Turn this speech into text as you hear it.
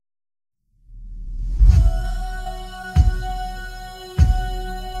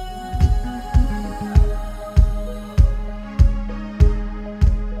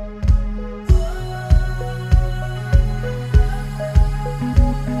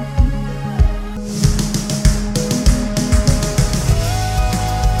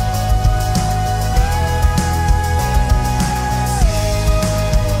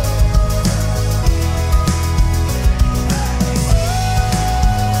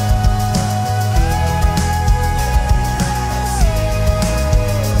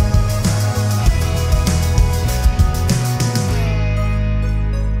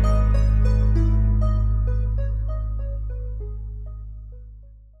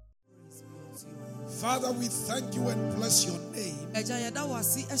Father, we thank you and bless your name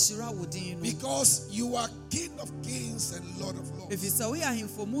because you are King of kings and Lord of lords.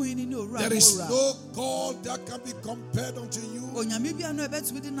 There is no God that can be compared unto you.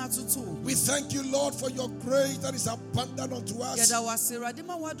 We thank you, Lord, for your grace that is abundant unto us.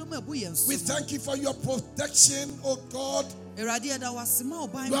 We thank you for your protection, oh God. You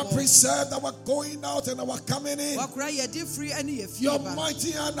have preserved our going out and our coming in. Your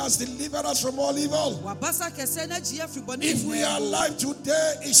mighty hand has delivered us from all evil. If we are alive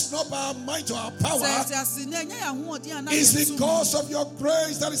today, it's not by our might or our power. It's because of your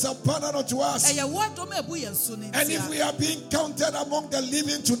grace that is abundant unto us. And if we are being counted among the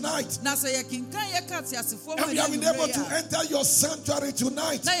living tonight, and we have been able to enter your sanctuary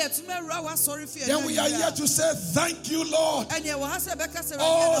tonight, then we are here to say thank you, Lord. Oh,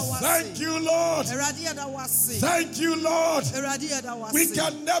 thank you, Lord. Thank you, Lord. We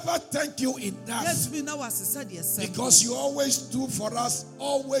can never thank you enough because you always do for us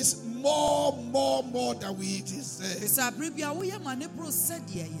always more than we deserve.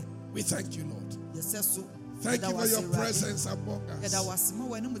 We thank you, Lord. Thank you for your presence among us.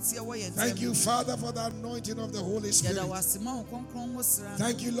 Thank you, Father, for the anointing of the Holy Spirit.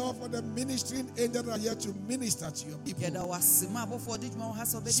 Thank you, Lord, for the ministering angels that are here to minister to your people.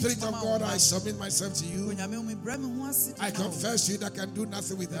 Spirit of God, I submit myself to you. I confess to you that I can do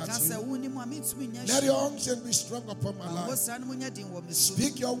nothing without you. Let your unction be strong upon my life.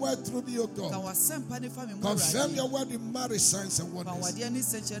 Speak your word through me, O God. Confirm your word in marriage signs and wonders.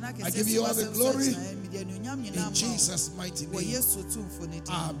 I give you all the glory. In Jesus' mighty name.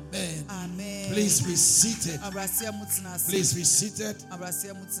 Amen. Please be seated. Please be seated.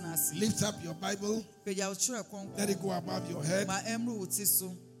 Lift up your Bible. Let it go above your head.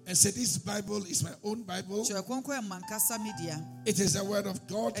 And say, this Bible is my own Bible. It is the word of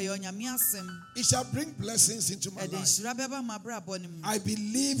God. It shall bring blessings into my life. I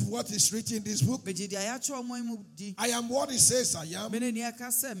believe what is written in this book. I am what it says I am.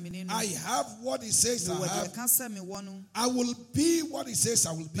 I have what it says I have. I will be what it says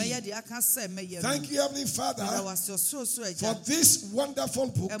I will be. Thank you, Heavenly Father, for this wonderful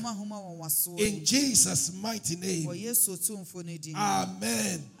book. In Jesus' mighty name.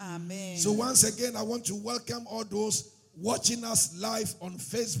 Amen. Amen. So once again, I want to welcome all those watching us live on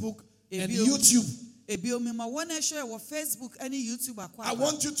Facebook and YouTube. I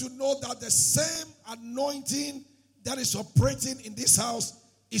want you to know that the same anointing that is operating in this house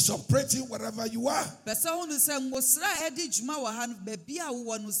is operating wherever you are. Because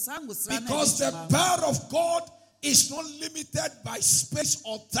the power of God is not limited by space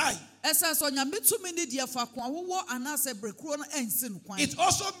or time. It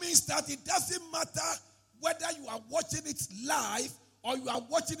also means that it doesn't matter whether you are watching it live or you are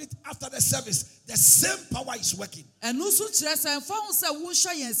watching it after the service. The same power is working.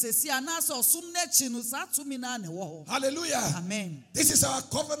 Hallelujah. Amen. This is our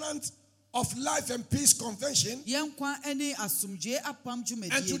covenant of Life and Peace Convention. And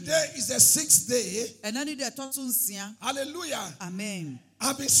today is the 6th day. Hallelujah. Amen.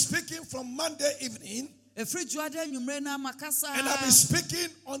 I've been speaking from Monday evening. And I've been speaking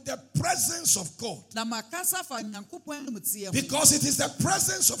on the presence of God. Because it is the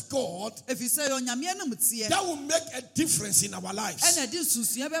presence of God that will make a difference in our lives.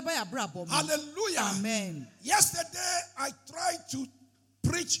 Hallelujah. Amen. Yesterday I tried to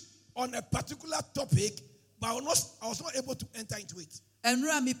preach on a particular topic, but I was not able to enter into it. I'm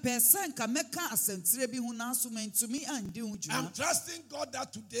trusting God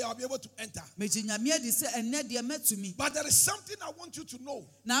that today I'll be able to enter. But there is something I want you to know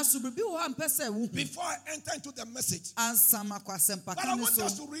before I enter into the message. But I want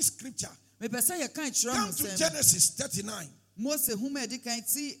us to read scripture. Come to Genesis 39.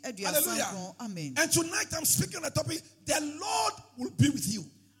 Hallelujah. Amen. And tonight I'm speaking on the topic, the Lord will be with you.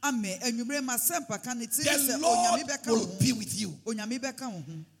 Amen. The Lord will be with you.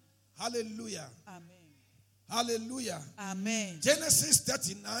 Hallelujah. Amen. Hallelujah. Amen. Genesis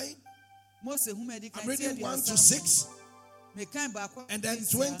 39. I'm reading 1 to 6. And then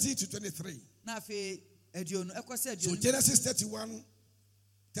 20 to 23. So Genesis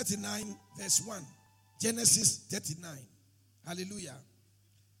 39 verse 1. Genesis 39. Hallelujah.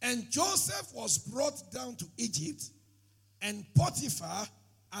 And Joseph was brought down to Egypt, and Potiphar,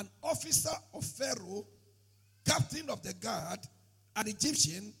 an officer of Pharaoh, captain of the guard, an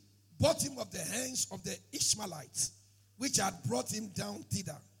Egyptian, bought him of the hands of the Ishmaelites, which had brought him down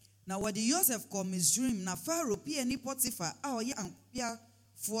thither. Now what the Joseph come is dream. Na Pharaoh pia ni Potiphar a oye ampia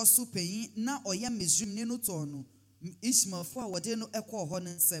for supeyin na oye Misrim ni no tono Ishmael for wode no ekọ ho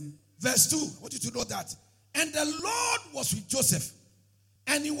nsem. Verse 2, I want you to know that. And the Lord was with Joseph,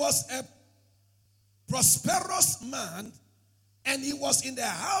 and he was a prosperous man, and he was in the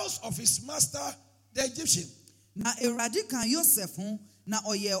house of his master, the Egyptian. Na Awurade kan Joseph ho na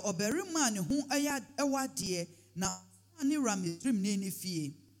oye oberima ne ho ewade na ani Misraim ne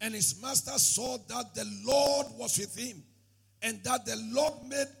fie. And his master saw that the Lord was with him, and that the Lord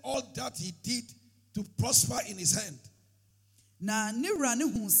made all that he did to prosper in his hand. Na nira ne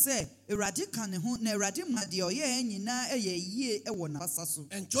hu se Awurade kan ne ho na Awurade ma de oye nyina yie ewo na basa so.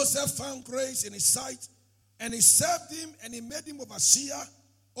 And Joseph found grace in his sight, and he served him, and he made him overseer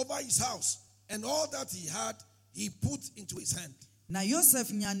over his house, and all that he had he put into his hand. Na Joseph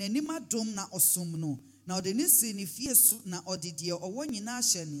nya nanim adom na osom no na ode ne si ne fie so na ode de owo nyina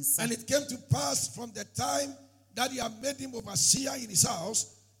ahye ne nsa. And it came to pass from the time that he had made him overseer in his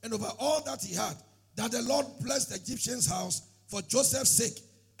house and over all that he had, that the Lord blessed the Egyptian's house for Joseph's sake,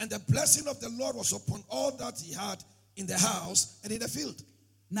 and the blessing of the Lord was upon all that he had in the house and in the field.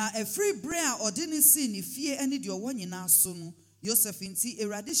 Na every bre a ode ne si ne fie ene de owo nyina so no Joseph nti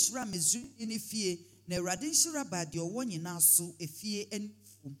Awurade hyira Misraim ne fie na Awurade hyira ba de owo nyina so efie en.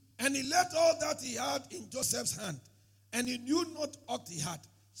 And he left all that he had in Joseph's hand, and he knew not aught he had,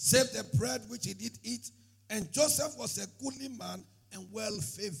 save the bread which he did eat. And Joseph was a goodly man and well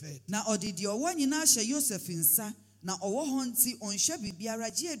favored. Na ode de owo nyina hye Joseph nsa na owo ho nti onhye bibiara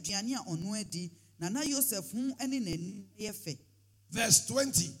je aduane a ono adi na Joseph hu ene nani yefe. Verse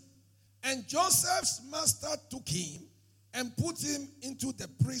 20. And Joseph's master took him and put him into the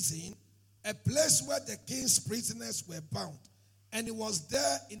prison, a place where the king's prisoners were bound. And he was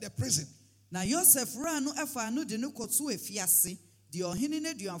there in the prison. Na Joseph ranu efa anu de no kotu efiase de ohene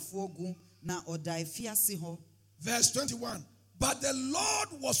ne duafo gu na oda efiase ho. Verse 21. But the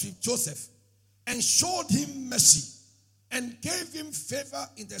Lord was with Joseph and showed him mercy and gave him favor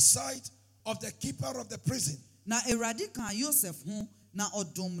in the sight of the keeper of the prison. Na Awurade kan Joseph ho na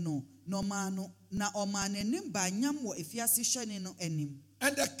odom no no mano na omanenim banyam wo efiase hyene no anim.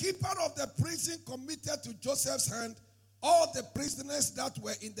 And the keeper of the prison committed to Joseph's hand all the prisoners that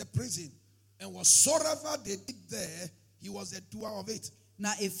were in the prison, and whatsoever they did there, he was a doer of it.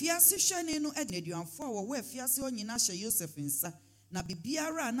 Na efiase hyene no eduanfo a wo efiase onyina hye Joseph nsa na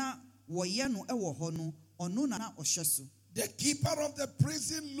bibiara na wo ye no ewo ho no ono na ohye so. The keeper of the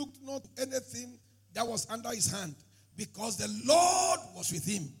prison looked not anything that was under his hand, because the Lord was with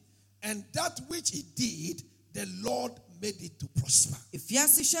him, and that which he did, the Lord made it to prosper.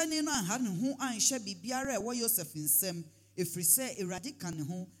 Efiase hyene no anha ne ho anhye bibiara ewo Joseph nsem efri se Awurade kan ne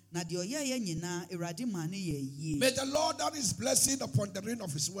ho na de oyeye nyina Awurade ma ne ye yie. May the Lord that is blessing upon the reign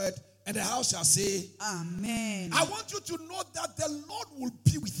of his word, and the house shall say, Amen. I want you to know that the Lord will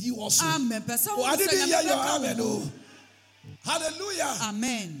be with you also. Amen. Oh, I didn't hear your amen. Oh. Hallelujah.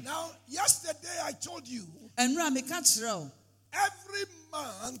 Amen. Now, yesterday I told you, every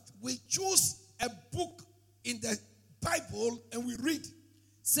month we choose a book in the Bible and we read.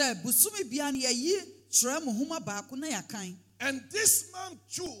 And this month,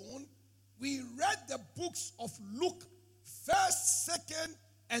 June, we read the books of Luke, 1st, 2nd,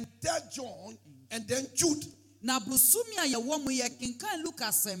 and 3rd John, and then Jude. And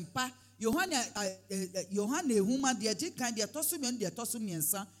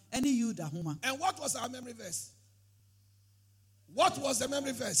what was our memory verse? What was the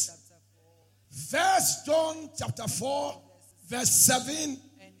memory verse? 1st John chapter 4, verse 7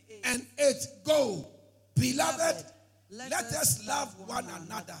 and 8. Go. Beloved, let us love one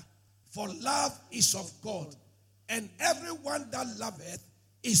another, for love is of God. And everyone that loveth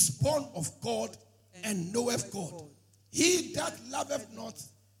is born of God and knoweth God. He that loveth not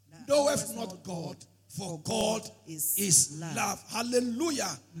knoweth not God, for God is love.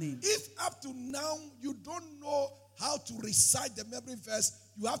 Hallelujah. Amen. If up to now you don't know how to recite the memory verse,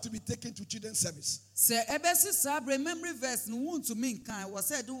 you have to be taken to children's service.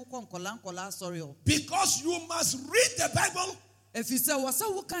 Because you must read the Bible.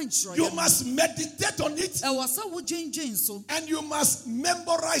 You must meditate on it. And you must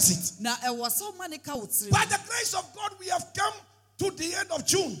memorize it. By the grace of God, we have come to the end of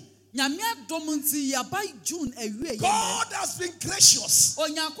June. God has been gracious.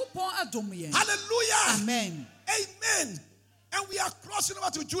 Hallelujah. Amen. Amen. And we are crossing over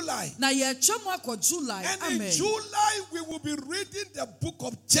to July. And in July, we will be reading the book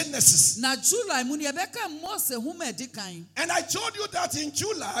of Genesis. And I told you that in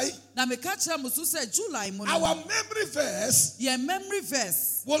July, our memory verse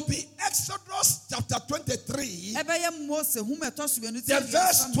will be Exodus chapter 23, the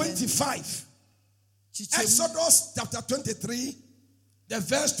verse 25. Exodus chapter 23, the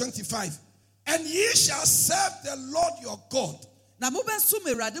verse 25. And ye shall serve the Lord your God. And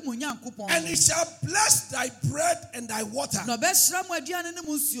he shall bless thy bread and thy water. And I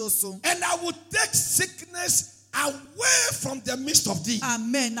will take sickness away from the midst of thee.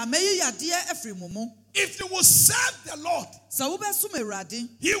 Amen. If you will serve the Lord,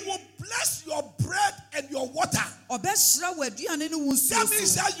 he will bless your bread and your water. That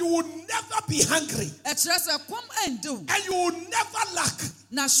means that you will never be hungry. And you will never lack.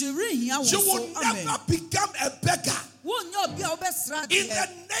 You will never become a beggar. In the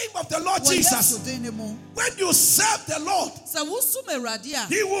name of the Lord Jesus, when you serve the Lord,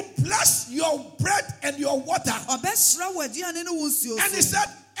 he will bless your bread and your water. And he said,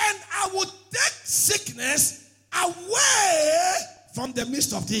 and I will take sickness away from the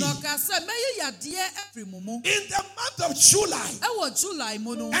midst of thee. In the month of July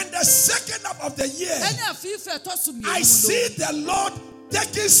and the second half of the year, I see the Lord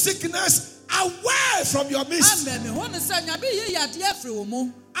taking sickness away from your midst.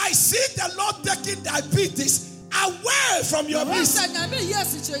 I see the Lord taking diabetes away from your midst.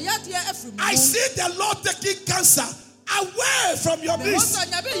 I see the Lord taking cancer away from your midst. So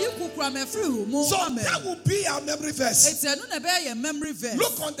that will be our memory verse.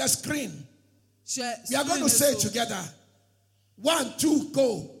 Look on the screen. We are going to say it together. 1, 2,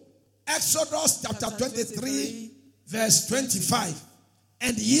 go. Exodus chapter 23, verse 25.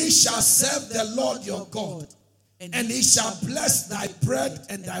 And ye shall serve the Lord your God, and he shall bless thy bread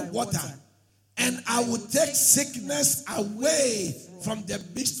and thy water. And I will take sickness away from the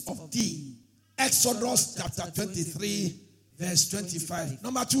midst of thee. Exodus chapter 23, verse 25.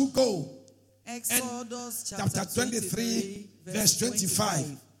 Number 2, go. Exodus chapter 23, verse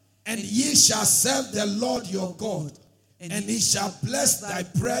 25. And ye shall serve the Lord your God, and he shall bless thy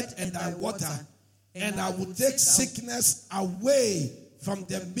bread and thy water. And I will take sickness away from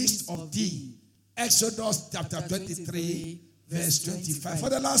the midst of thee. Exodus chapter 23, verse 25. For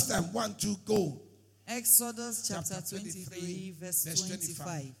the last time, 1, 2, go. Exodus chapter 23, verse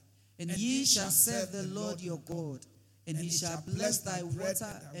 25. And ye shall serve the Lord your God, and he shall bless thy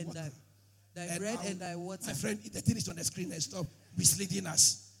water and thy bread and thy water. My friend, the thing is on the screen and stop misleading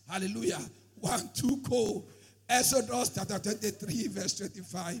us. Hallelujah. 1, 2, go. Exodus chapter 23, verse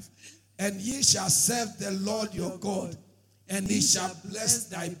 25. And ye shall serve the Lord your God, and he shall bless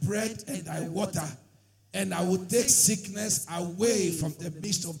thy bread and thy water. And I will take sickness away from the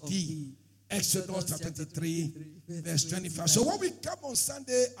midst of thee. Exodus chapter 23, verse 25. So when we come on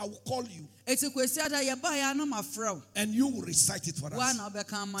Sunday, I will call you. And you will recite it for us.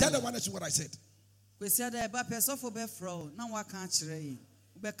 Tell the one that's what I said.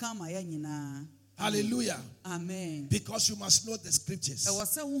 Hallelujah. Amen. Because you must know the scriptures.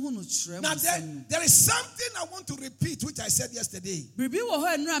 Now there is something I want to repeat, which I said yesterday. That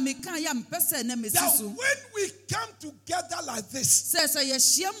when we come together like this,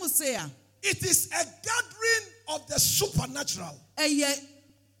 it is a gathering of the supernatural.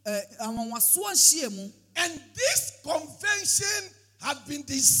 And this convention has been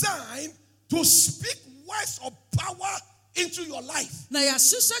designed to speak words of power into your life.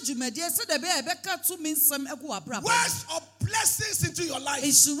 Words of blessings into your life.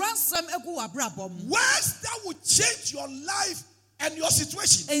 Words that will change your life and your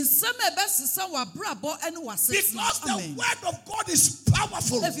situation. Because the word of God is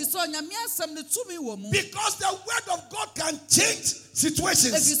powerful. Because the word of God can change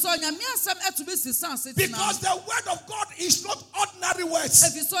situations. Because the word of God is not ordinary words.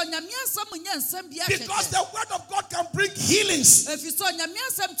 Because the word of God can bring healings. Because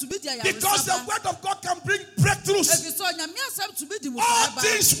the word of God can bring breakthroughs. All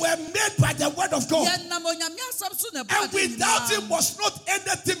things were made by the word of God. And without it was not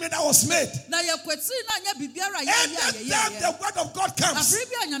anything that was made. Anytime the word of God comes,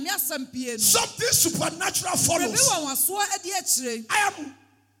 something supernatural follows. I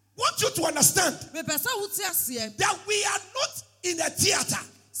want you to understand that we are not in a theater.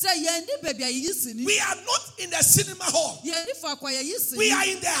 We are not in the cinema hall. We are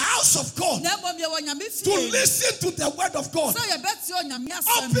in the house of God to listen to the word of God.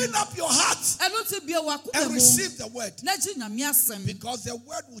 Open up your heart and receive the word. Because the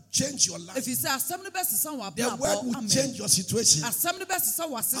word will change your life. The word will change your situation.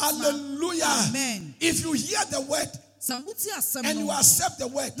 Hallelujah. Amen. If you hear the word, and you accept the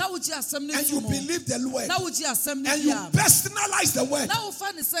word, and you believe the word, and you personalize the word,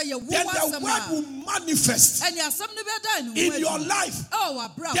 then the word will manifest in your life.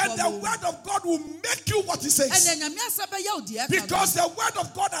 Then the word of God will make you what it says. Because the word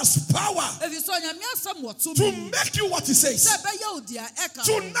of God has power to make you what it says.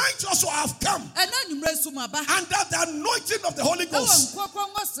 Tonight also I have come under the anointing of the Holy Ghost to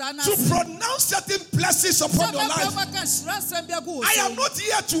pronounce certain blessings upon your life. I am not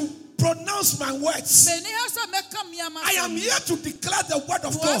here to pronounce my words. I am here to declare the word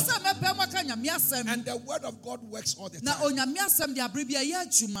of God. And the word of God works all the time.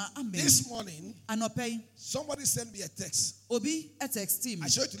 This morning, somebody sent me a text. I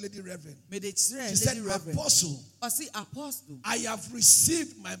showed it to Lady Reverend. She said, Apostle, I have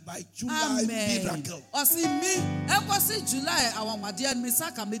received my by July miracle.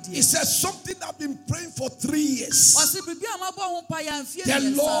 He said, something I've been praying for 3 years.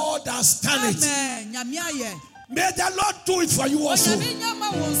 The Lord has done it. May the Lord do it for you also.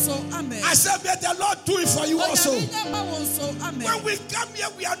 I said, may the Lord do it for you also. When we come here,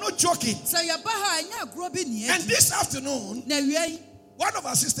 we are not joking. And this afternoon, one of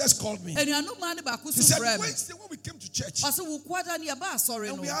our sisters called me. She said, Wednesday when we came to church, and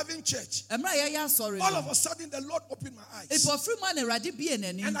we are having church, all of a sudden the Lord opened my eyes.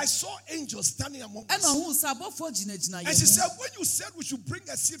 And I saw angels standing among us. And she said, when you said we should bring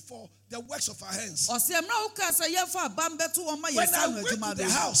a seed for the works of our hands, when I went to the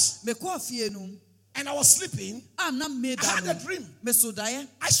house, and I was sleeping, I had a dream. I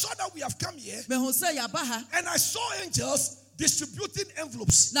saw that we have come here, and I saw angels distributing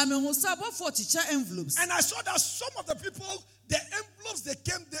envelopes. And I saw that some of the people, the envelopes they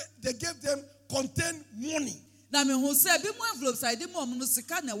gave them contained money. And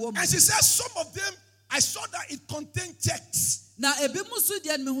she said some of them, I saw that it contained checks. And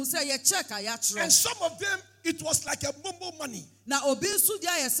some of them, it was like a momo money. Let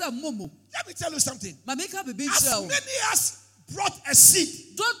me tell you something. As many as brought a seed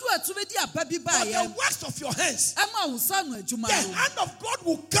for the works of your hands, the hand of God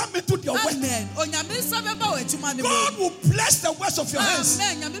will come into your work. God will bless the works of your hands.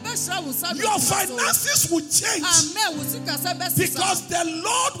 Your finances will change because the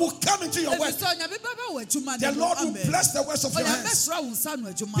Lord will come into your work. The Lord will bless the works of your hands.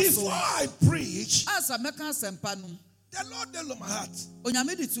 Before I preach, the Lord laid on my heart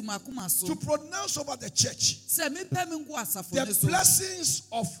to pronounce over the church the blessings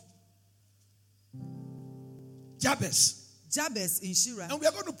of Jabez in Shira. And we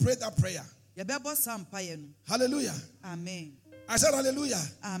are going to pray that prayer. Hallelujah. Amen. I said hallelujah.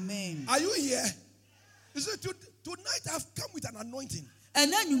 Amen. Are you here? You see, tonight I have come with an anointing. I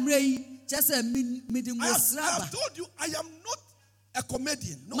have told you I am not a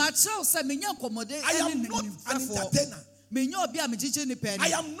comedian. No. I am not an entertainer. I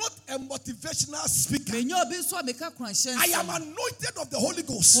am not a motivational speaker. I am anointed of the Holy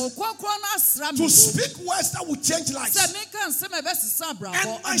Ghost to speak words that will change lives. And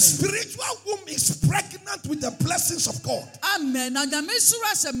my spiritual womb is pregnant with the blessings of God. And I'm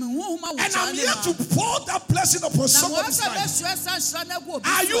here to pour that blessing upon somebody's life.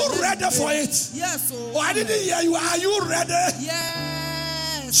 Are you ready for it? Yes. Oh, I didn't hear you. Are you ready?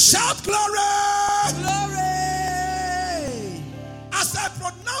 Yes. Shout glory! Glory! As I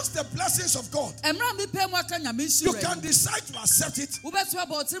pronounce the blessings of God, you can decide to accept it, or you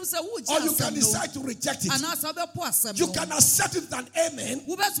can decide to reject it. You can accept it with an amen.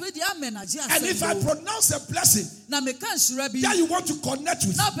 And if I pronounce a blessing that you want to connect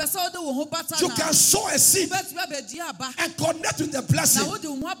with, you can sow a seed and connect with the blessing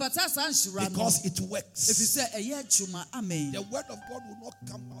because it works. The word of God will not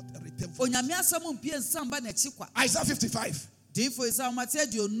come out and return. Isaiah 55. From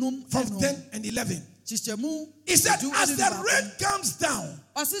 10 and 11. He said, as the rain comes down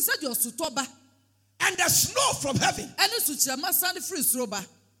and the snow from heaven, and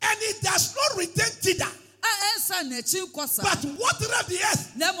it does not return thither, but watereth the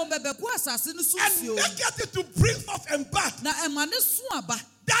earth and maketh it to bring forth and back,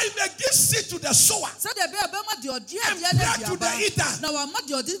 that he may give seed to the sower and bread to the eater.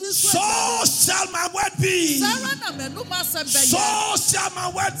 So shall my word be. So shall my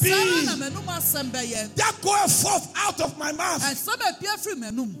word be. That goeth forth out of my mouth.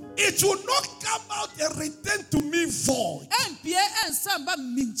 It will not come out and return to me void.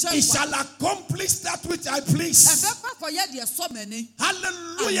 It shall accomplish that which I please.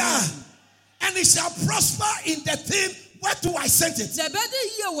 Hallelujah. And it shall prosper in the thing where do I send it? So as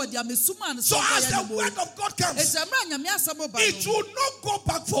the word of God comes, it will not go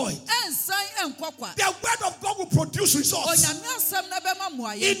back void. The word of God will produce results in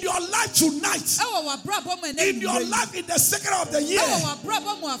your life tonight, in your life in the second of the year.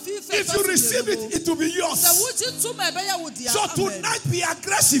 If you receive it, it will be yours. So tonight be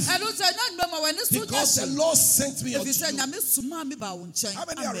aggressive, because the Lord sent me unto you. How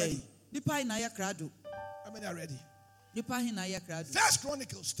many are ready? How many are ready? First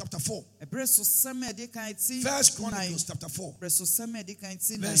Chronicles chapter 4. First Chronicles chapter 4.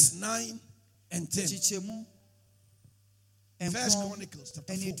 Verse 9 and 10. First Chronicles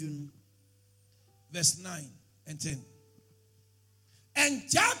chapter 4. Verse 9 and 10. And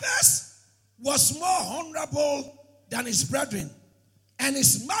Jabez was more honorable than his brethren. And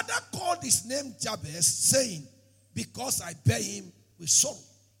his mother called his name Jabez, saying, because I bear him with sorrow.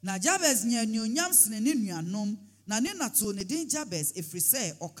 Na Jabez nyanyonyam sene ne nuanom na ne nato ne din Jabez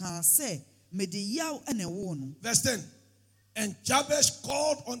efrise oka se mede yaw ene wo no. Verse 10. And Jabez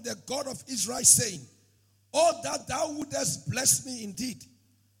called on the God of Israel, saying, oh, that thou wouldest bless me indeed,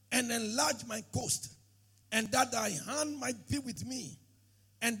 and enlarge my coast, and that thy hand might be with me,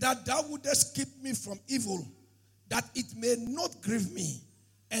 and that thou wouldest keep me from evil, that it may not grieve me.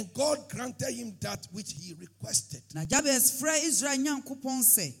 And God granted him that which he requested. Na Jabez fra Israel nyankopon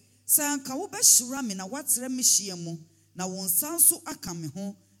se, sanka wo behira me na watere me hyiamu, na won sanso aka me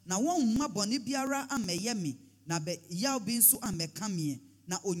ho, na won ma bone biara ameye me, na be yaw bi nso ameka me,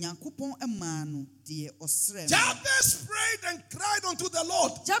 na onyankopon ema no de osrem. Jabez prayed and cried unto the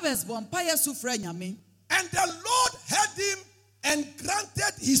Lord. Jabez bon paye su fra nyame. And the Lord heard him and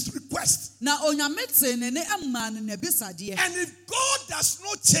granted his request. Na onyamete ne ne ama ne bisade. And if God does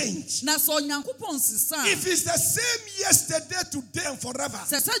not change, na so onyankopon sisa, if it's the same yesterday, today, and forever,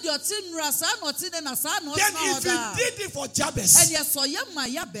 then if he did it for Jabez,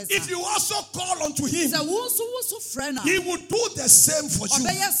 if you also call unto him, he will do the same for you.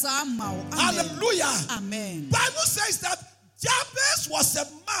 Hallelujah. Amen. Bible says that Jabez was a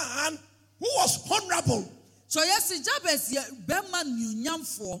man who was honorable. So yes, Jabez he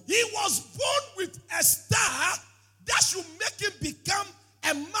was born with a star that should make him become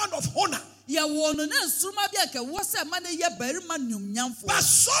a man of honor. But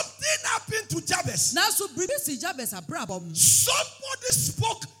something happened to Jabez. Somebody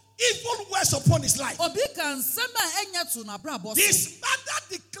spoke evil words upon his life. His mother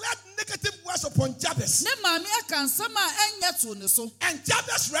declared negative words upon Jabez. And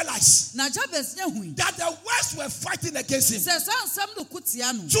Jabez realized that the words were fighting against him.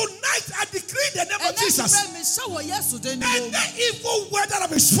 Tonight I decree in the name of Jesus, any evil word that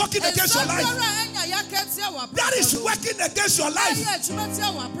have been spoken against your life, that is working against your life,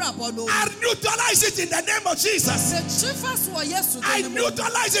 I neutralize it in the name of Jesus. I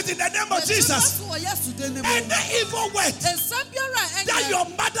neutralize it in the name of Jesus. Any evil word that your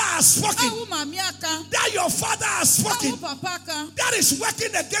mother has spoken, that your father has spoken, that is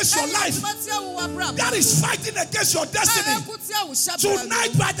working against your life, that is fighting against your destiny,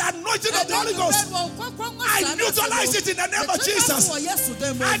 tonight by the anointing of the Holy Ghost, I neutralize it in the name of Jesus.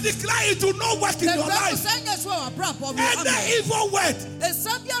 I declare it to not work in your life. Any evil word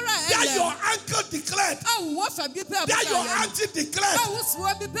that your uncle declared, that your auntie declared,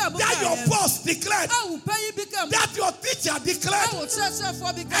 that your boss declared, that your teacher declared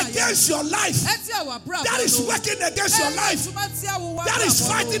against your life, that is working against your life, that is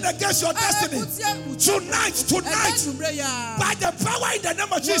fighting against your destiny, tonight, by the power in the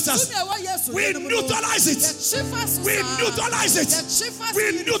name of Jesus, we neutralize it. We neutralize it.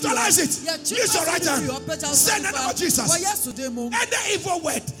 We neutralize it. Use your right hand. Say in the name of Jesus. And the evil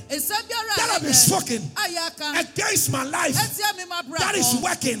word that have been spoken against my life, that is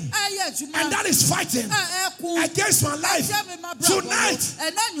working and that is fighting against my life, tonight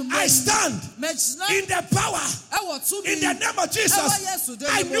I stand in the power in the name of Jesus.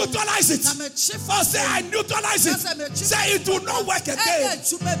 I neutralize it. Or say I neutralize it. Say it will not work again.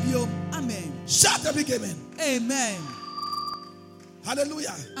 Amen. Shout a big amen. Amen.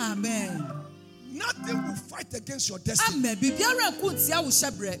 Hallelujah. Amen. Nothing will fight against your destiny. Amen.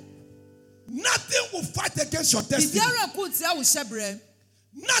 Nothing will fight against your destiny.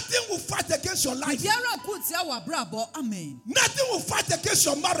 Nothing will fight against your life. Amen. Nothing will fight against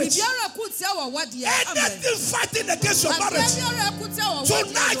your marriage. Anything fighting against your marriage,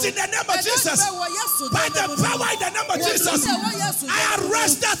 tonight in the name of Jesus, by the power in the name of Jesus, I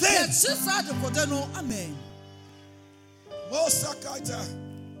arrest that thing. Amen.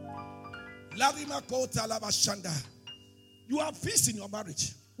 You have peace in your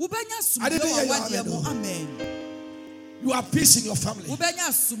marriage. I didn't hear you. Amen. You have peace in your family. You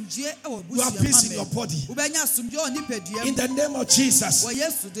have peace in your body. In the name of Jesus.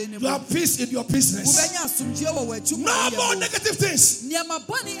 You have peace in your business. No more negative things.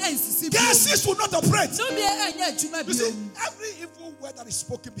 Curses will not operate. You see, every evil word that is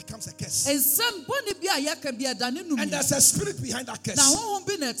spoken becomes a curse. And there's a spirit behind that curse.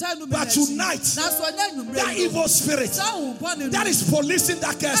 But tonight, that evil spirit that is policing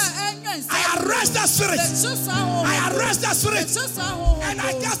that curse, I arrest that spirit. I arrest that spirit. And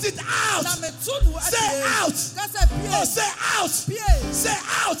I cast it out. Say out. Oh, say out. Say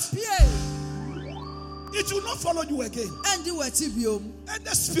out. It will not follow you again. And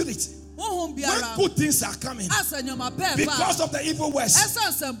the spirit, when good things are coming, because of the evil words,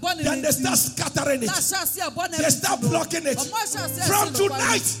 then they start scattering it. They start blocking it. From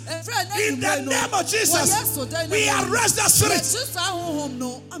tonight, in the name of Jesus, we arrest that spirit.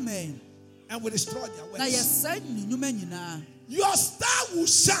 Amen. And we destroy their works. Your star will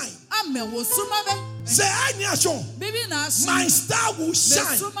shine. Say, my star will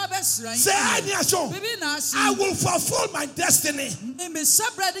shine. Say, I will fulfill my destiny. Yes.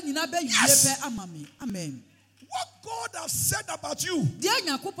 Amen. What God has said about you,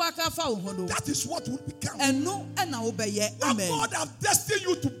 that is what will become. What God has destined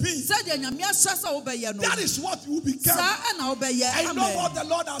you to be, that is what you will become. I know what the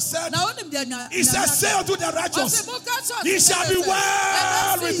Lord has said. He says, say unto the righteous, he shall be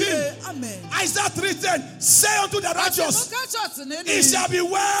well with him. Isaiah 3:10, say unto the righteous, he shall be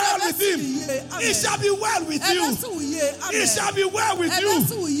well with him. He shall be well with you. He shall be well with you.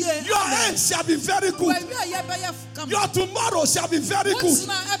 Your end shall be very good. Your tomorrow shall be very good.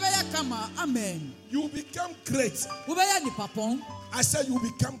 Amen. You will become great. I said you will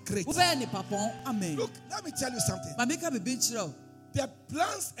become great. Look, let me tell you something. The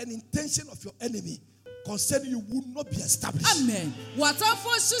plans and intention of your enemy concerning you will not be established. Amen. It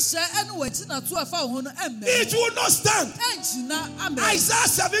will not stand. Isaiah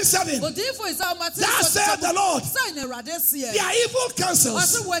 7:7. That said the Lord, their evil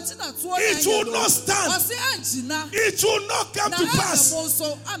counsels, it will not stand. It will not come to pass.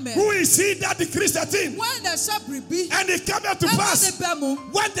 Who is he that decrees a thing? And it cometh to pass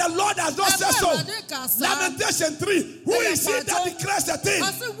when the Lord has not said so. Lamentation 3. Who is he that declares a thing?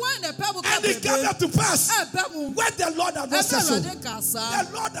 And it cometh to pass when the Lord has not said so. The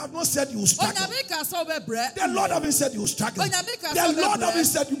Lord has not said you struggle. The Lord has said you struggle. The Lord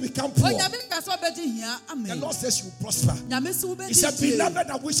has said you become poor. The Lord says you prosper. He said, beloved,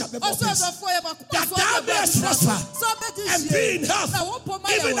 I wish above all things that thou mayest prosper and be in health,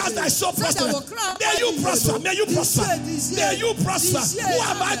 even as thy soul prosper. May you prosper. May you prosper. May you prosper. Who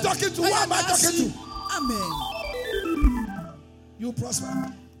am I talking to? Who am I talking to? Amen. You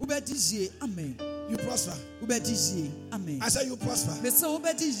prosper. Amen. You prosper. Amen. I say you prosper.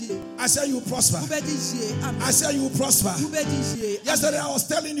 I say you prosper. I say you prosper. Yesterday I was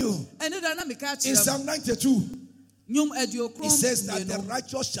telling you in Psalm 92. It says that the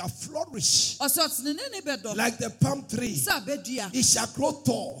righteous shall flourish like the palm tree. It shall grow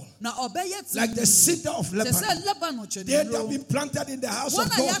tall like the cedar of Lebanon. They that have been planted in the house of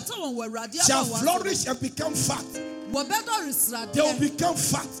God shall flourish and become fat. They will become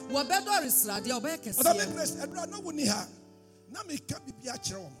fat.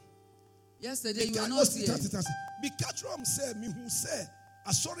 Yesterday you were not here.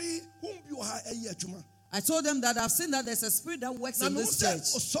 I told them that I've seen that there's a spirit that works in this church.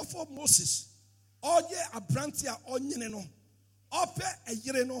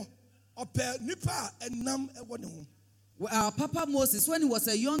 Our Papa Moses, when he was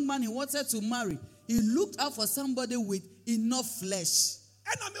a young man, he wanted to marry. He looked out for somebody with enough flesh.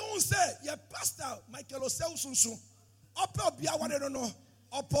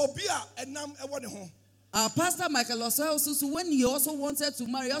 Our pastor Michael Osei, when he also wanted to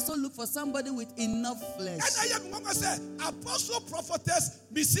marry, he also looked for somebody with enough flesh. Apostle prophetess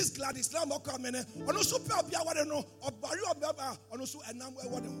Mrs. Gladys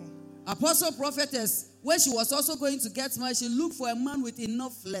Apostle prophetess, when she was also going to get married, she looked for a man with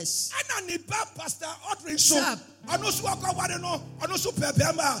enough flesh. Pastor Sharp. And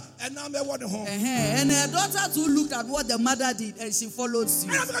her daughter too looked at what the mother did and she followed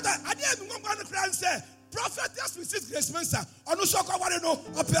suit. Prophetess Mrs. Grace Mensa, Prophetess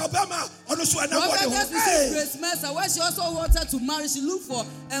Mrs. Grace Mensa, when she also wanted to marry, she looked for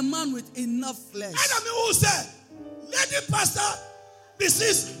a man with enough flesh. Lady Pastor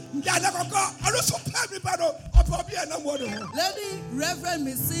Mrs. Lady Reverend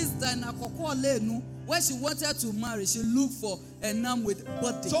Mrs. OLLENNU, when she wanted to marry, she looked for a man with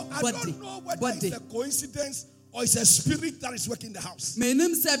body. So I don't know whether it's a coincidence or it's a spirit that is working in the house. And then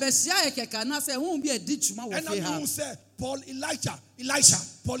you say, Paul Elisha.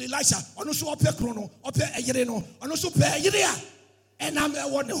 And I'm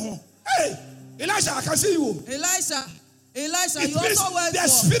one home. Hey, Elisha, I can see you. Elisha, you also work the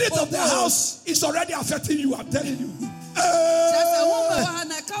spirit of the house is already affecting you. I'm telling you. The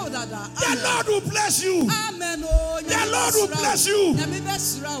Lord will bless you. Amen. The Lord will bless you.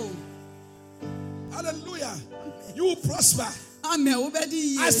 Hallelujah. You will prosper. Amen.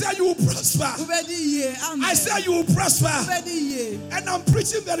 I say you will prosper. I say you will prosper. And I'm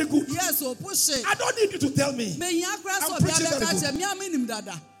preaching very good. Yes, I don't need you to tell me. I'm preaching very good.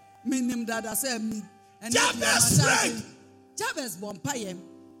 Jabez prayed. Jabez bompaye.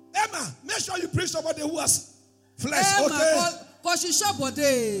 Emma, make sure you preach somebody who has flesh. Okay.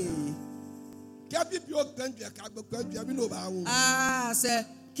 Say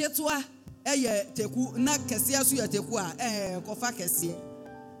ketwa eye teku na kese asu ya teku a kofa kese.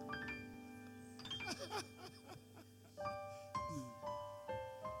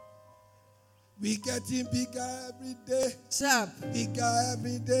 We getting bigger every day. Sharp. Bigger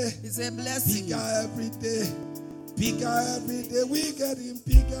every day. It's a blessing. Bigger every day. Bigger every day. We getting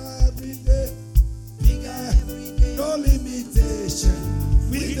bigger every day. Bigger every day. No limitation.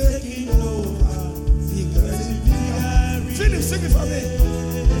 We taking over. Bigger every day. Philip, sing it for me.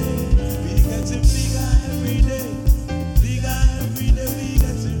 We getting bigger every day. Bigger every day. We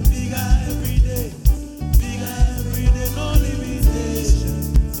getting bigger every day. Bigger every day. No limitation.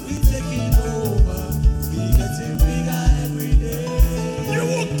 We taking over. We getting bigger every day. You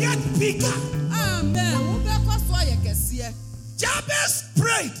will get bigger. Amen. Jabez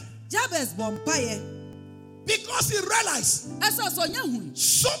prayed. Jabez bompaye. Because he realized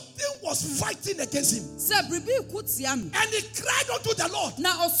something was fighting against him. And he cried unto the Lord. And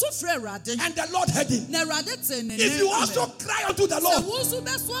the Lord heard him. If you also cry unto the Lord,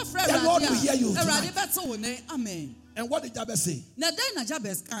 the Lord will hear you tonight. Amen. And what did Jabez say?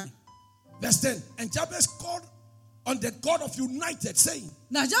 Verse 10. And Jabez called on the God of United, saying,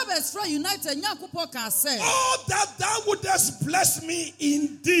 oh, that thou wouldest bless me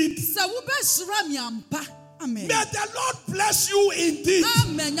indeed. Amen. May the Lord bless you indeed.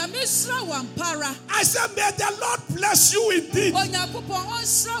 Amen. I said, may the Lord bless you indeed.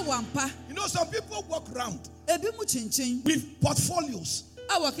 You know, some people walk around with portfolios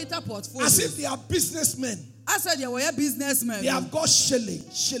as if they are businessmen. They have got shilling.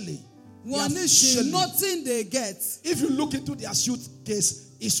 Nothing they get. If you look into their suitcase,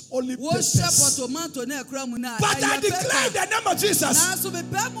 it's only papers. But I declare in the name of Jesus, may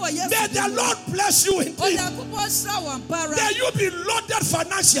the Lord bless you indeed. May you be loaded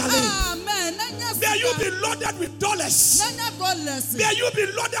financially. May you be loaded with dollars. May you be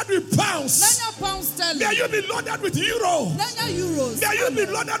loaded with pounds. May you be loaded with euros. May you be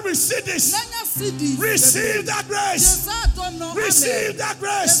loaded with cedis. Receive that grace. Receive that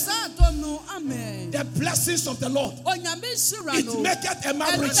grace. The blessings of the Lord, it maketh a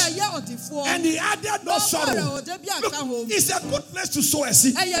man rich, and he added no sorrow. Look, it's a good place to sow a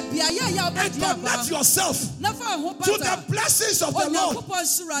seed and connect yourself to the blessings of the Lord,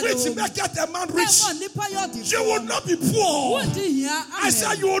 which maketh a man rich. You will not be poor. I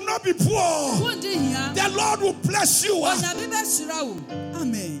said you will not be poor. The Lord will bless you.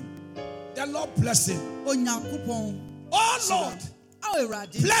 Amen. The Lord bless him. Oh Lord,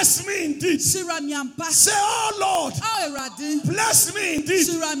 bless me indeed. Say, oh Lord, bless me indeed.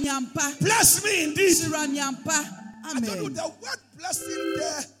 Bless me indeed. Amen. I told you the word blessing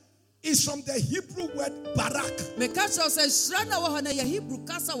there is from the Hebrew word barak. And that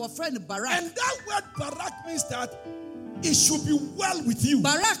word barak means that it should be well with you.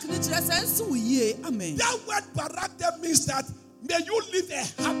 That word barak there means that may you live a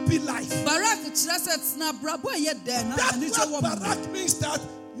happy life. That word barak means that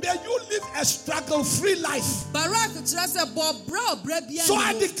may you live a struggle-free life. So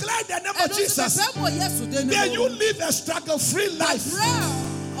I declare the name of Jesus. May you live a struggle-free life.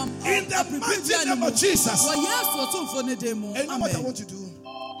 In the mighty name of Jesus. And you know what I want to do?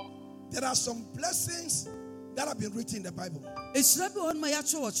 There are some blessings that have been written in the Bible. Anything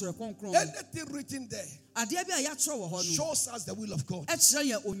written there shows us the will of God.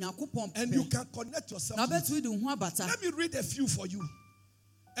 And you can connect yourself to it. Let me read a few for you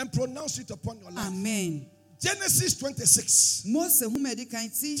and pronounce it upon your life. Amen. Genesis 26.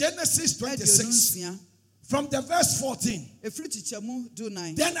 Genesis 26. From the verse 14.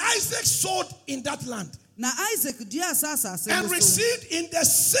 Then Isaac sowed in that land and received in the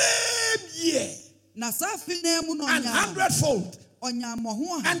same year 100-fold. And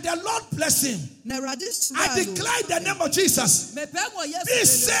the Lord bless him. I declare the name of Jesus.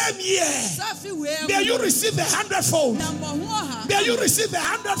 This same year, may you receive the 100-fold. May you receive the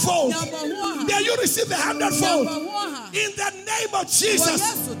 100-fold. May you receive the 100-fold. In the name of Jesus.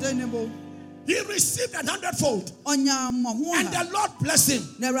 He received an 100-fold. And the Lord bless him.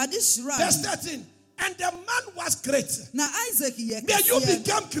 Verse 13. And the man was great. May you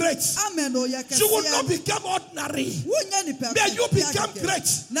become great. You will not become ordinary. May you become great.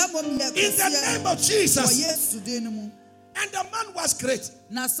 In the name of Jesus. And the man was great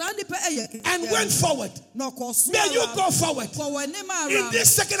and went forward. May you go forward in this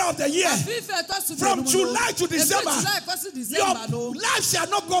second of the year, from July to December. Your life shall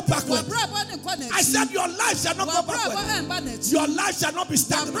not go backward. I said your life shall not go backward. Your life shall not be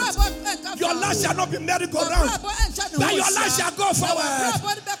stagnant. Your life shall not be merry-go-round. But your life shall go forward.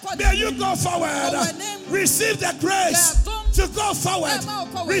 May you go forward. Receive the grace to go forward.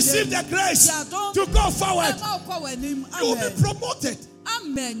 Receive the grace to go forward. You will be promoted.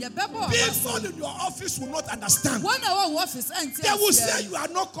 People in your office will not understand. They will say you are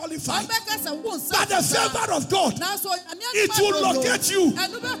not qualified. But the favor of God, it will locate you.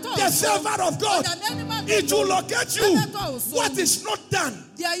 The favor of God, it will locate you. What is not done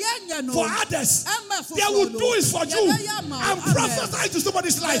for others, they will do it for you. And prophesy to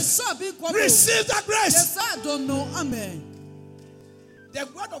somebody's life. Receive that grace. Amen. The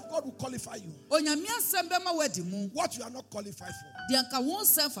word of God will qualify you. What you are not qualified for.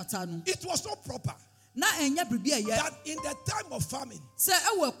 It was not proper that in the time of famine,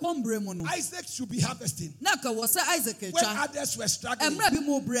 Isaac should be harvesting when others were struggling.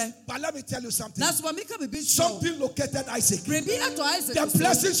 But let me tell you something. Something located Isaac. The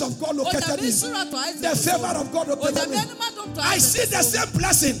blessings of God located him. The favor of God located him. I see the same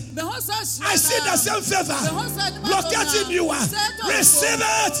blessing. I see the same favor locating you. Receive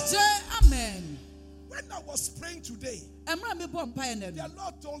it. Amen. When I was praying today, the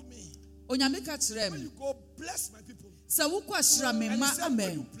Lord told me, when you go, bless my people. And he said,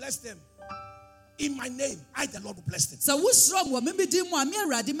 when you bless them in my name, I, the Lord, will bless them.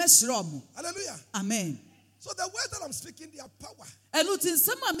 Hallelujah. Amen. So the words that I'm speaking, they are power. You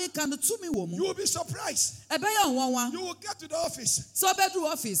will be surprised. You will get to the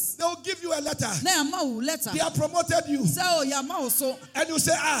office. They will give you a letter. They have promoted you. And you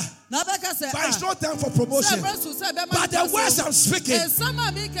say, but it's not time for promotion. But the words I'm speaking,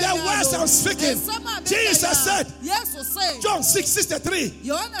 Jesus said, John 6:63,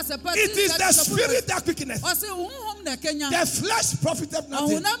 it is the spirit that quickeneth. The flesh profiteth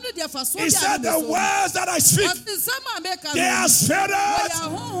nothing. He said, the words that I speak, they are spirit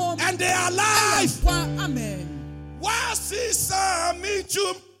and they are life. Amen. Was is me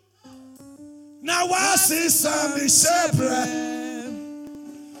chum? Now was is me shepherd?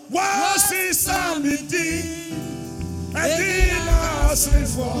 Was is me deep? And in us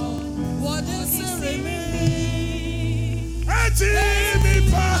before. What is it me? And me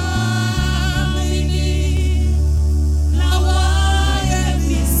pa. Now I am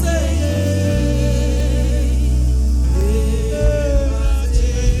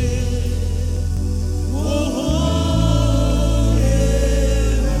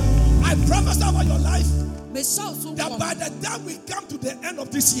prophesy about your life that by the time we come to the end of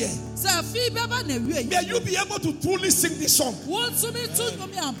this year, may you be able to truly sing this song.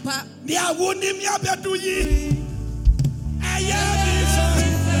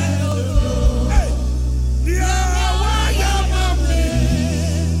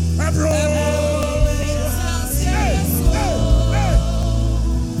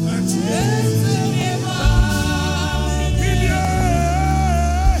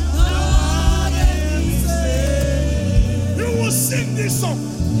 Sing this song.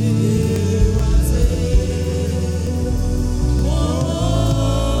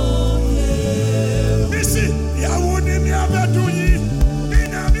 Listen, I won't never do it.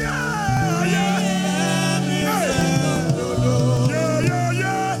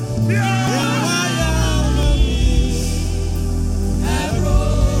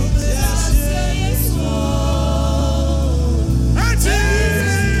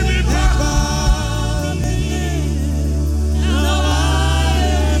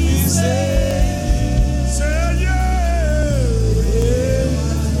 Say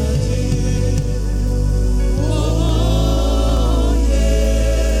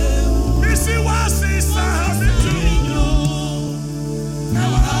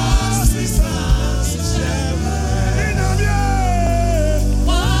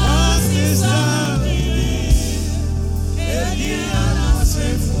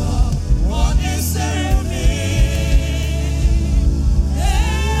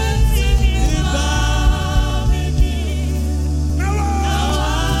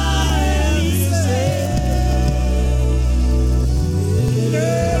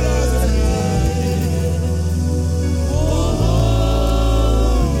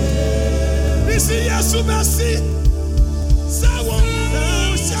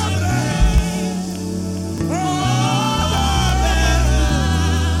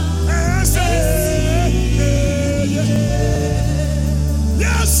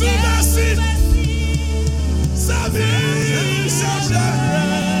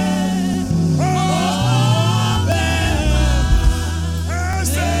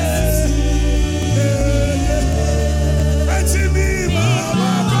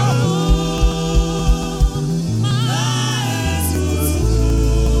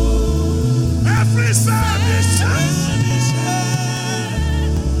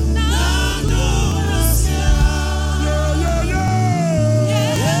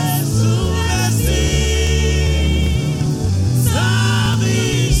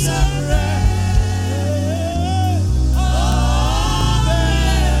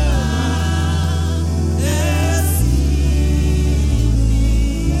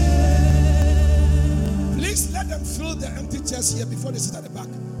Here before they sit at the back.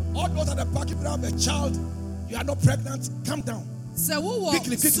 All those at the back, if you have a child, you are not pregnant, come down.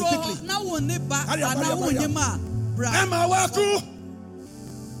 Quickly. Emma Waku.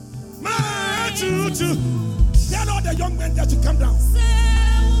 Tell all the young men there to come down.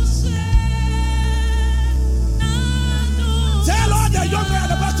 Tell all the young men at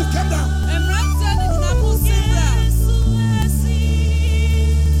the back to come down.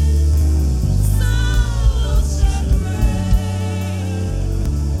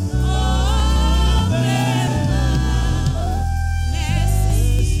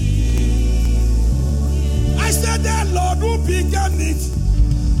 The Lord who began it,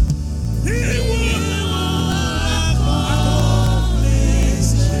 He will accomplish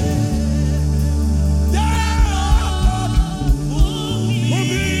it. The Lord who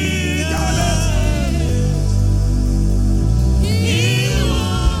began it, He will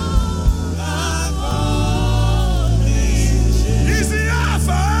accomplish it. He's the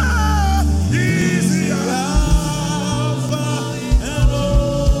Alpha, He's the Alpha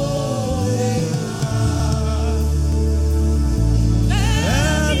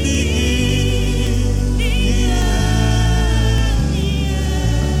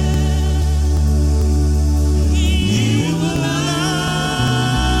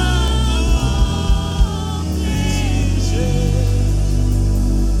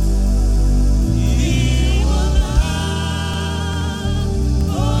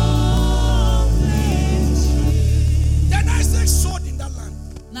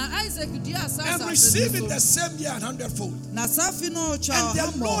and receiving the same year 100-fold. And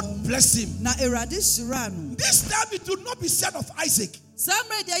the Lord blessed him. This time it will not be said of Isaac.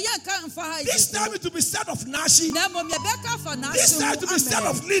 This time it will be said of Nashi. This time it will be said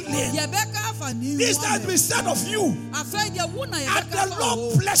of Lillian. This time it will be said of you. And the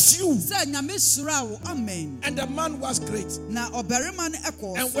Lord bless you. And the man was great and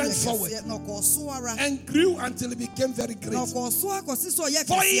went forward and grew until he became very great. For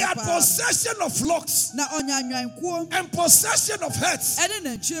he had possession of flocks and possession of herds.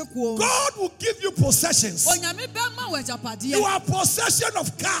 God will give you possessions. You are possession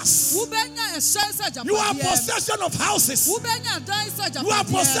of cars. You are possession of houses. You are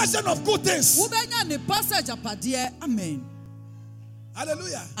possession of good things. Amen.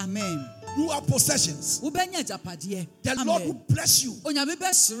 Hallelujah. Amen. You are possessions. The Lord will bless you.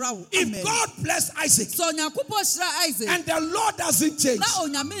 If God bless Isaac and the Lord doesn't change,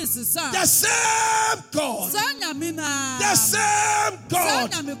 the same God,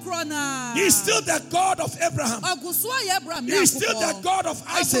 He's still the God of Abraham. He's still the God of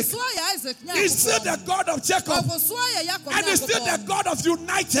Isaac. He's still the God of Jacob. And He's still the God of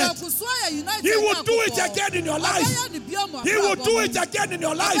United. He will do it again in your life. He will do it again in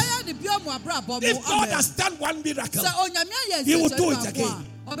your life. If God has done one miracle, He will do it again.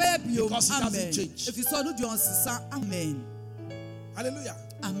 Because He doesn't change. Hallelujah.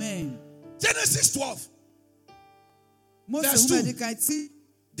 Amen. Genesis 12. Verse 2.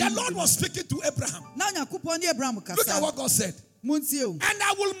 The Lord was speaking to Abraham. Look at what God said. And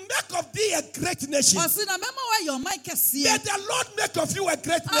I will make of thee a great nation. May the Lord make of you a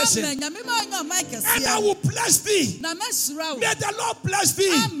great nation. And I will bless thee. May the Lord bless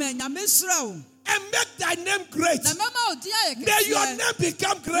thee. And make thy name great. May your name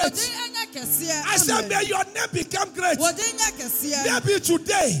become great. I said, may your name become great. Maybe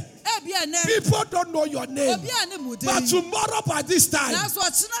today, people don't know your name. But tomorrow by this time,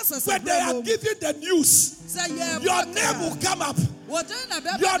 when they are giving the news, your name will come up.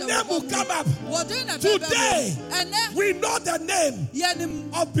 Your name will come up. Today, we know the name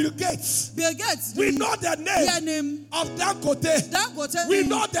of Bill Gates. We know the name of Dangote. We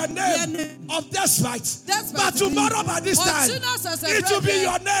know the name of Despite. But tomorrow by this time, it will be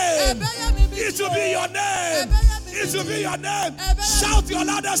your name. It will be your name. It will be your name. Shout your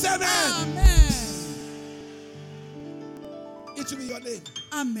loudest amen. It will be your name.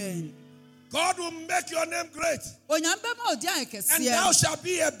 Amen. God will make your name great. And thou shalt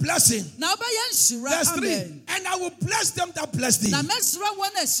be a blessing. Verse 3. And I will bless them that bless thee.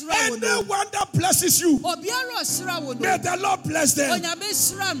 Anyone that blesses you, may the Lord bless them.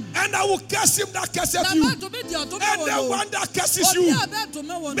 And I will curse him that curses you. Anyone that curses you,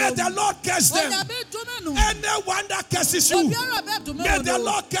 may the Lord curse them. Anyone that curses you, may the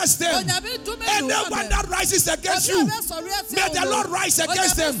Lord curse them. Anyone that rises against you, may the Lord rise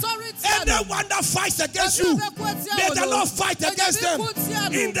against them. Anyone that fights against you, may the Lord fight against them.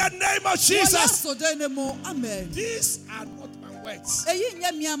 In the name of Jesus. These are not my words.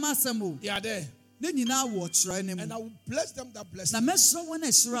 They are there. And I will bless them that bless them.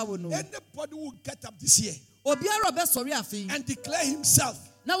 Anybody who will get up this year and declare himself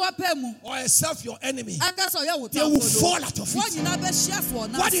or herself your enemy, they will fall out of it.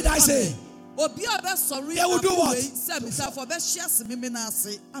 What did I say? They will do what?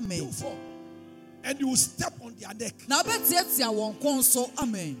 They will fall. And you will step on their neck.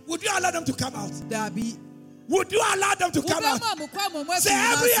 Would you allow them to come out? Would you allow them to come out? Say,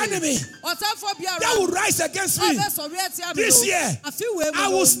 every enemy that will rise against me this year, I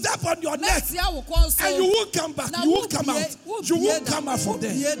will step on your neck and you won't come back. You won't come out. You won't come out from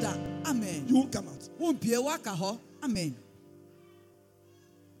there. You won't come out. Amen.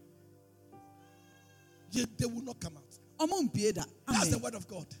 They will not come out. That's the word of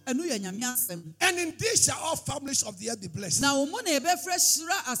God. And in this shall all families of the earth be blessed.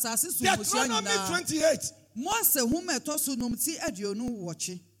 Deuteronomy 28.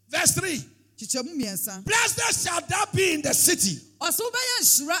 Verse 3. Blessed shall thou be in the city,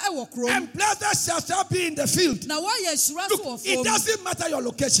 and blessed shall thou be in the field. Look, it doesn't matter your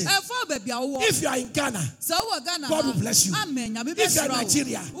location. If you are in Ghana, God will bless you. If you are in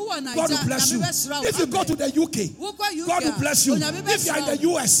Nigeria, God will bless you. If you go to the UK, God will bless you. If you are in the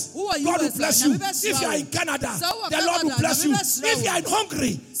US, God will bless you. If you are in Canada, the Lord will bless you. If you are in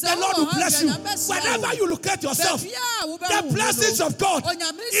Hungary, the Lord will bless you. Whenever you locate yourself, the blessings of God,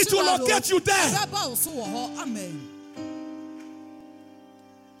 it will locate you there. Amen.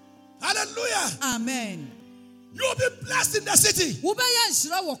 Hallelujah. Amen. You will be blessed in the city. You will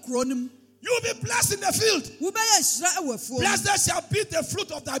be blessed in the field. Blessed shall be the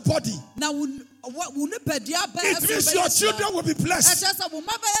fruit of thy body. It means your children will be blessed.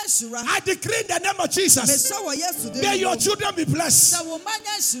 I decree in the name of Jesus, may your children be blessed.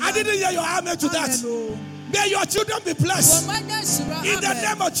 I didn't hear your amen to that. May your children be blessed. In the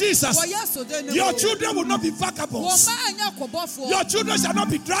name of Jesus, your children will not be vagabonds. Your children shall not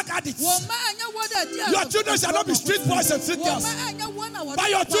be drug addicts. Your children shall not be street boys and street girls. But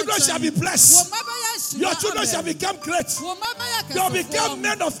your children shall be blessed. Your children shall become great. They will become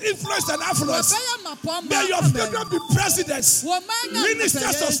men of influence and affluence. May your children be presidents,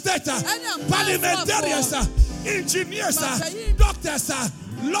 ministers of state, parliamentarians, engineers, doctors,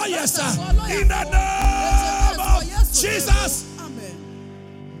 lawyers, in the name of Jesus.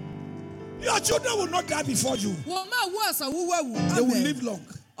 Your children will not die before you. They will live long.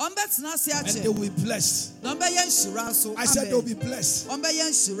 And they will be blessed. I said they will be blessed.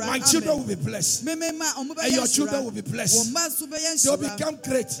 My children will be blessed. And your children will be blessed. They will become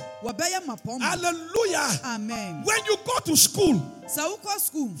great. Hallelujah. Amen. When you go to school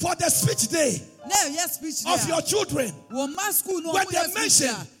for the speech day of your children, when they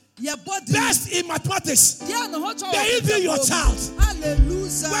mention best in mathematics, may it be your child.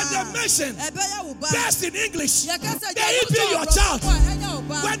 When they mention best in English, may it be your child.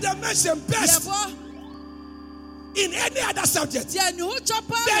 When they mention best in any other subject,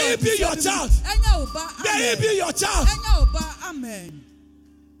 may it be your child. May it be your child. Amen.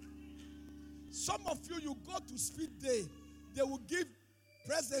 Some of you go to speed day, they will give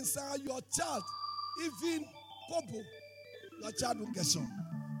presents to your child, even Kobo. Your child will get some.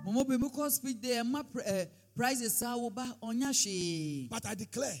 But I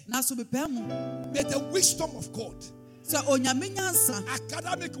declare, may the wisdom of God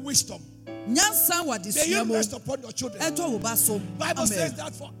academic wisdom. May you rest upon your children. Bible says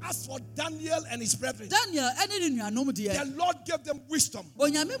that for Daniel and his brethren, the Lord gave them wisdom,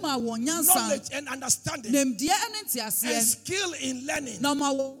 knowledge and understanding, and skill in learning. An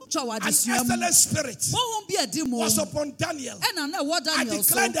excellent spirit was upon Daniel. I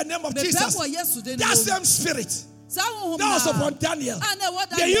declare in the name of Jesus, that same spirit that was upon Daniel,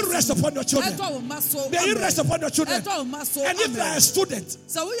 may you rest upon your children. May you rest upon your children. And if you are a student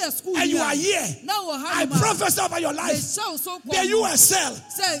and you are here, I prophesy over your life. May you excel.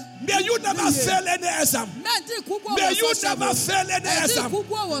 May you never fail any exam. May you never fail any exam.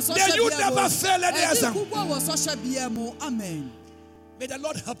 May you never fail any exam. May the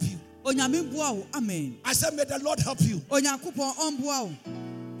Lord help you. I said, may the Lord help you.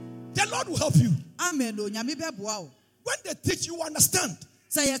 The Lord will help you. Amen. When they teach, you understand.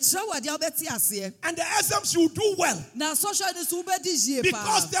 And the exams you do well.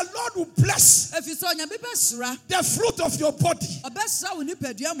 Because the Lord will bless the fruit of your body,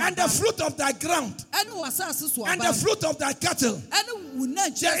 and the fruit of thy ground, and the fruit of thy cattle,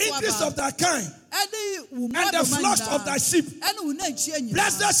 the increase of thy kind, and the flocks of thy sheep.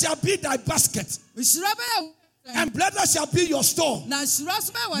 Blessed shall be thy basket, and blessed shall be your store.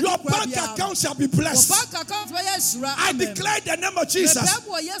 Your bank account shall be blessed. I declare the name of Jesus.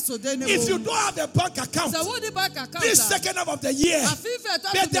 If you don't have a bank account, this second half of the year,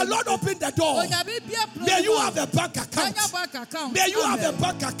 may the Lord open the door. May you have a bank account. May you have a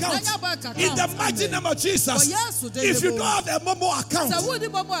bank account. In the mighty name of Jesus. If you don't have a Momo account,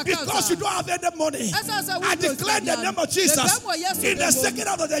 because you don't have any money, I declare the name of Jesus. In the second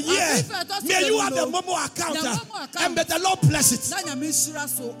half of the year, may you have a Momo account. And may the Lord bless it.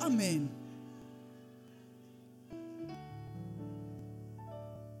 Amen.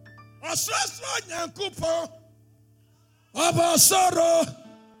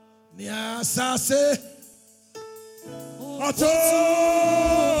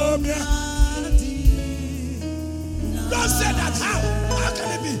 Don't say that. How can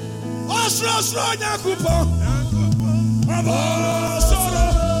it be?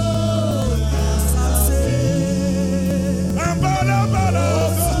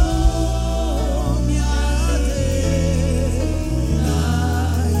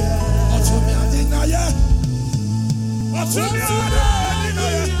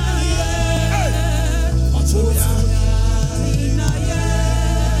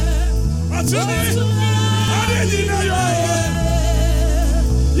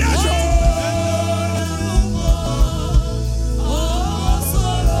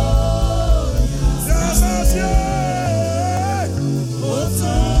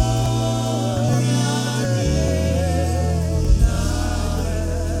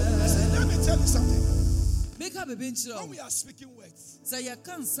 When we are speaking words, there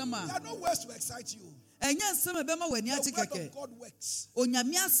are no words to excite you. The word of God works. Don't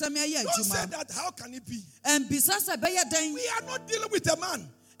say that, how can it be? We are not dealing with a man.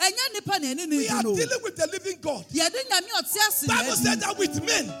 We are dealing with the living God. Bible said that with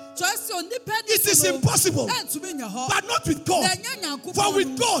men it is impossible, but not with God. For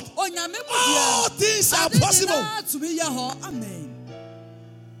with God all things are possible.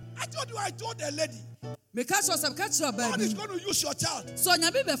 I told a lady, God is going to use your child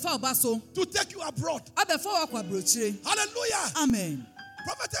to take you abroad. Hallelujah. Amen.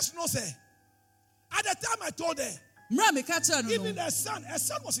 Prophetess knows her. At the time I told her, even her son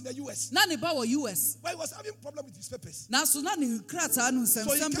was in the US. But he was having problem with his papers. So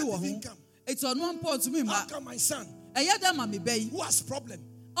he can't even come. How can my son, who has problem,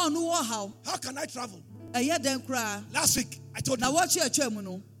 how can I travel? Last week, I told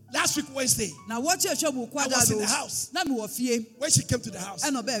you. Last week, Wednesday, I was in the house. When she came to the house,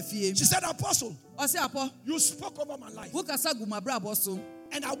 she said, Apostle, you spoke over my life.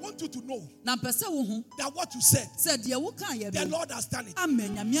 And I want you to know that what you said, the Lord has done it.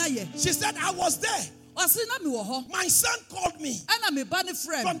 She said, I was there. My son called me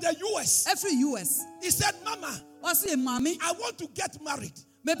from the US. He said, Mama, I want to get married.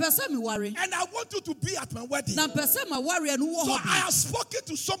 And I want you to be at my wedding. So I have spoken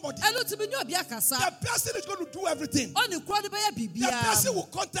to somebody. The person is going to do everything. The person will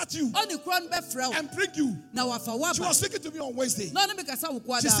contact you and bring you. She was speaking to me on Wednesday.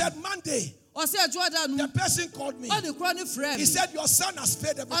 She said Monday, the person called me. He said, your son has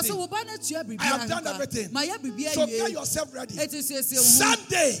paid everything. I have done everything. So get yourself ready.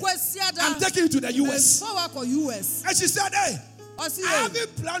 Sunday, I'm taking you to the US. And she said, hey, I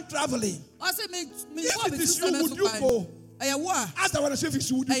haven't planned traveling. If it is you, would you go? Ask the one if it's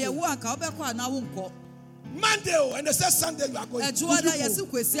you, would you go? Monday, and they said Sunday you are going. Ask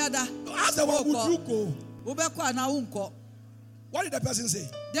them, what would you go? What did the person say?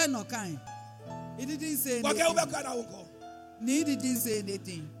 They're not kind. He didn't say anything. He didn't say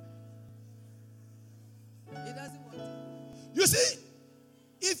anything. He doesn't want to. You see,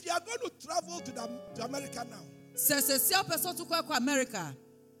 if you are going to travel to America now, America.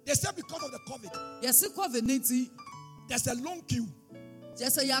 They said because of the COVID. Yes, COVID-19. There's a long queue.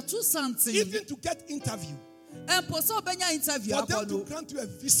 Yes, you are too something. Even to get interview. And for them to grant you a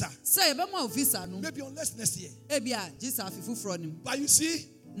visa. Say, visa no. Maybe unless next year. But you see,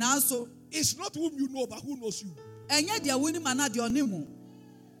 now so it's not whom you know, but who knows you. And yet they are winning man at your name.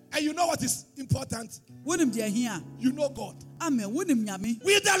 And you know what is important? You know God. Amen. With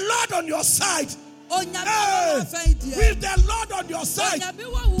the Lord on your side. Hey, with the Lord on your side,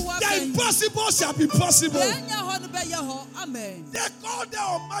 the impossible shall be possible. Amen. They called there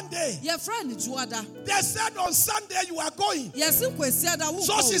on Monday. They said on Sunday you are going.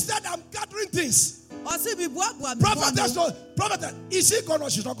 So she said, I'm gathering things. Prophet, is she gone or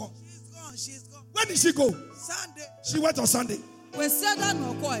she's not gone? She's gone. When did she go? Sunday. She went on Sunday.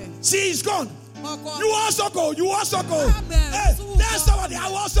 She is gone. You also go. You also go. Hey, there's somebody. I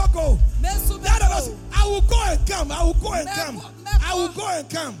will also go. I will go and come. I will go and come. I will go and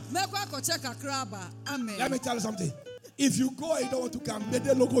come. Let me tell you something. If you go and you don't want to come, may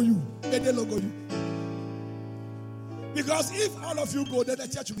they logo you. May they logo you. Because if all of you go, then the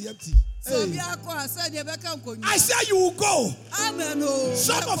church will be empty. Hey. I said you will go.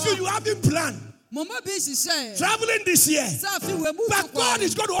 Some of you haven't planned. Traveling this year, but God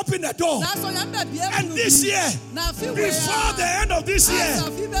is going to open the door. And this year, before the end of this year,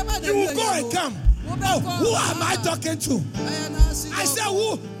 you will go and come. Oh, who am I talking to? I said,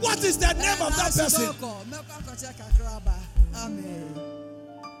 who? What is the name of that person?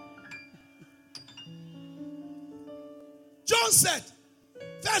 John said,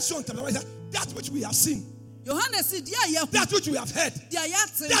 First John chapter 1, that which we have seen. That which we have heard.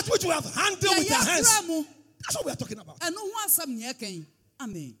 That which we have handled with our hands. That's what we are talking about.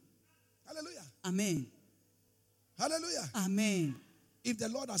 Amen. Hallelujah. Amen. Hallelujah. Amen. If the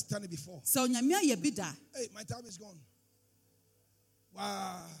Lord has done it before. Hey, my time is gone.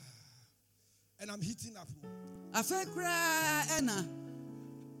 Wow. And I'm heating up.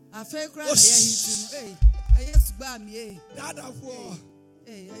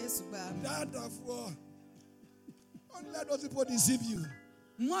 Don't let those people deceive you.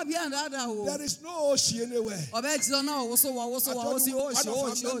 There is no she anywhere. One of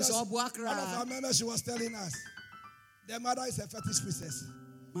our members, she was telling us, their mother is a fetish priestess.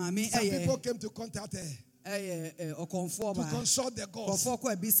 Some people came to contact her. To consult the gods.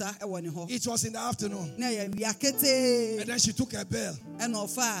 It was in the afternoon. And then she took a bell.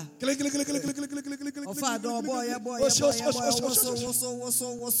 Click, click, click, click, click, click, click, click.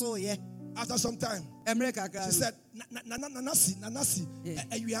 After some time, she said, Nanasi,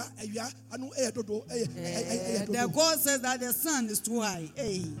 the God says that the sun is too high.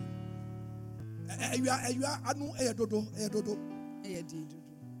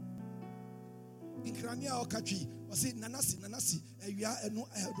 In Krania or Kachi, was it Nanasi,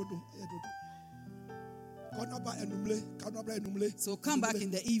 so come back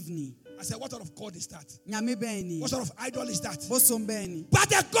in the evening. I said, what sort of God is that? What sort of idol is that? But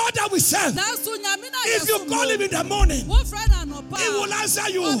the God that we serve, if you call him in the morning, he will answer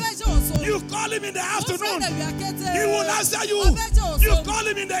you. You call him in the afternoon, he will answer you. You call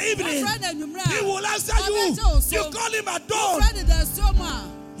him in the evening, he will answer you. You call him at dawn,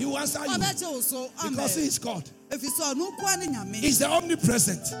 he will answer you. Because he is God. He's the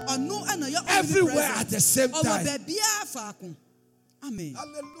omnipresent. Everywhere at the same time. Amen.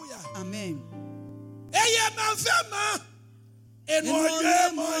 Hallelujah. Amen.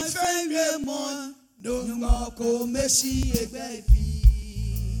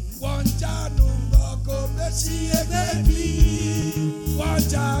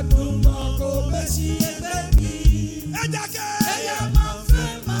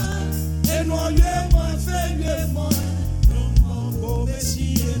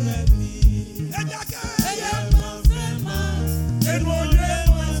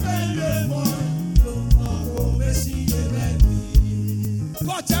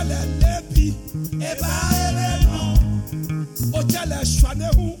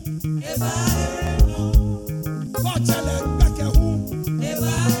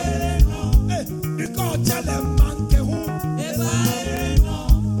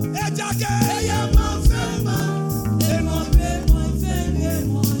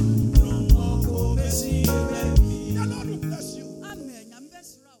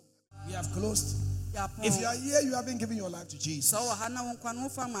 If you are here, you haven't given your life to Jesus.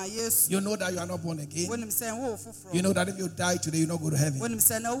 You know that you are not born again. You know that if you die today, you not go to heaven.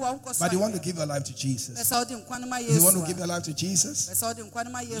 But you want to give your life to Jesus. You want to give your life to Jesus?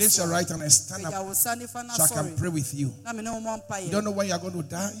 Lift your right hand and stand up so I can pray with you. You don't know when you are going to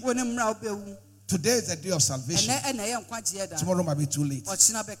die? Today is the day of salvation. Tomorrow might be too late. You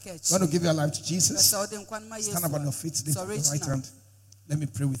want to give your life to Jesus? Stand up on your feet. Lift your right hand. Let me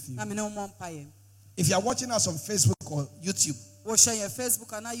pray with you. If you are watching us on Facebook or YouTube,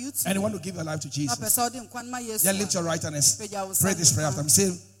 and you want to give your life to Jesus, then lift your right hand and pray this prayer after me.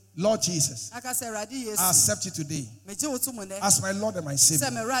 Say, Lord Jesus, I accept you today as my Lord and my Savior.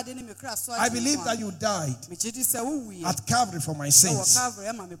 I believe that you died at Calvary for my sins.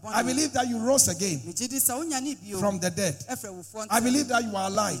 I believe that you rose again from the dead. I believe that you are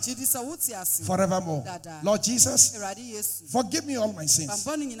alive forevermore. Lord Jesus, forgive me all my sins.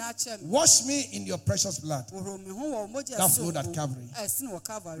 Wash me in your precious blood that flowed at Calvary.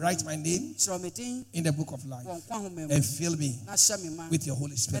 Write my name in the book of life and fill me with your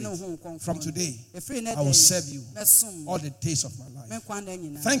Holy Spirit. From today, I will serve you all the days of my life.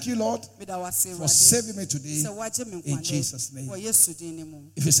 Thank you, Lord, for saving me today in Jesus' name.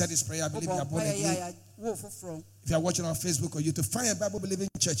 If you said this prayer, I believe you are born again. If you are watching on Facebook or YouTube, find a Bible-believing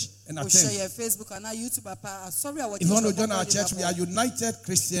church and attend. If you want to join our church, we are United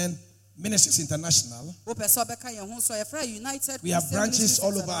Christian Ministries International. We have branches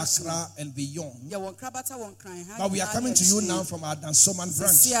all over Accra and beyond. But we are coming to you now from our Dansoman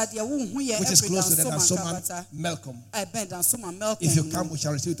branch, which is close to the Dansoman Malcolm. If you come, we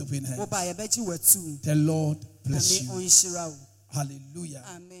shall receive it open hands. The Lord bless you. Hallelujah.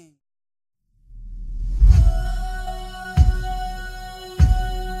 Amen.